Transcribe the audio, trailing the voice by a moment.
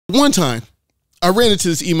One time, I ran into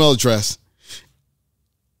this email address.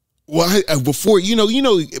 Well, before,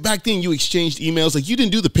 back then you exchanged emails. Like, you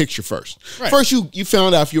didn't do the picture first. Right. First, you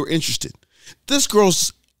found out if you were interested. This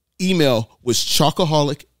girl's email was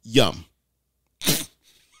Chocoholic Yum.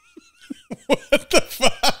 What the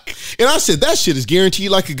fuck? And I said, that shit is guaranteed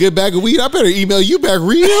like a good bag of weed. I better email you back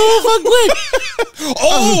real fuck quick.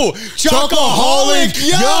 Oh, Chocoholic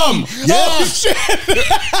Yum. Yeah. Oh, shit.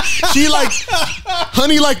 She like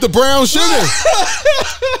honey like the brown sugar.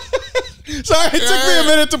 Sorry, it took me a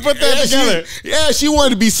minute to put that together. She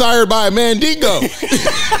wanted to be sired by a mandingo.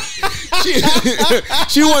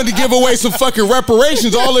 she wanted to give away some fucking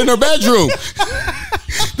reparations all in her bedroom.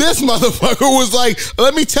 This motherfucker was like,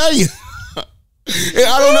 let me tell you. And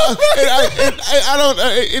I don't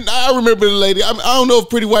know. I remember the lady. I don't know if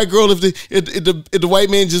Pretty White Girl, if the white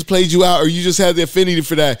man just played you out, or you just had the affinity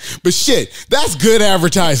for that. But shit, that's good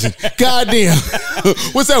advertising. Goddamn.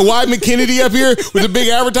 What's that? Wyman Kennedy up here with the big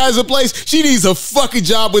advertising place? She needs a fucking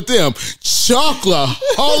job with them.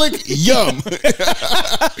 Chocoholic Yum.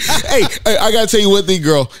 Hey, I gotta tell you one thing,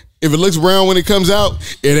 girl. If it looks brown when it comes out,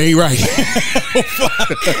 it ain't right.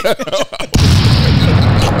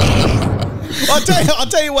 I'll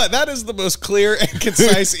tell you what, that is the most clear and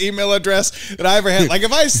concise email address that I ever had. Like,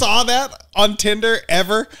 if I saw that on Tinder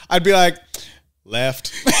ever, I'd be like,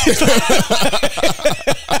 left.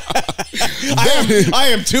 I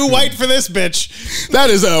am too white for this bitch. That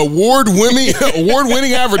is an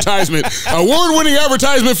award-winning advertisement. Award-winning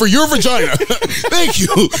advertisement for your vagina. Thank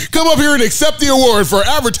you. Come up here and accept the award for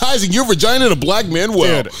advertising your vagina to black men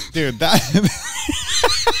well. Dude, that...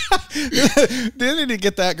 Didn't he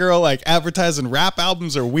get that girl like advertising rap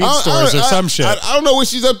albums or weed stores or some shit? I don't know what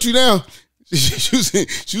she's up to now. She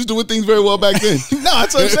was doing things very well back then. No,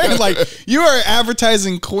 that's what I'm saying. Like, you are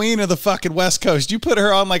advertising queen of the fucking West Coast. You put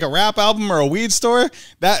her on like a rap album or a weed store,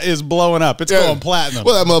 that is blowing up. It's going platinum.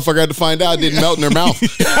 Well, that motherfucker had to find out it didn't melt in her mouth.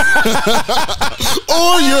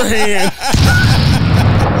 Or your hand.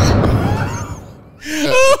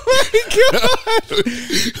 Oh my God.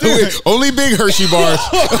 Dude. Only big Hershey bars.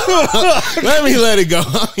 Let it go.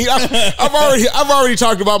 I've already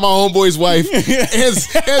talked about my homeboy's wife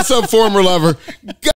and some former lover.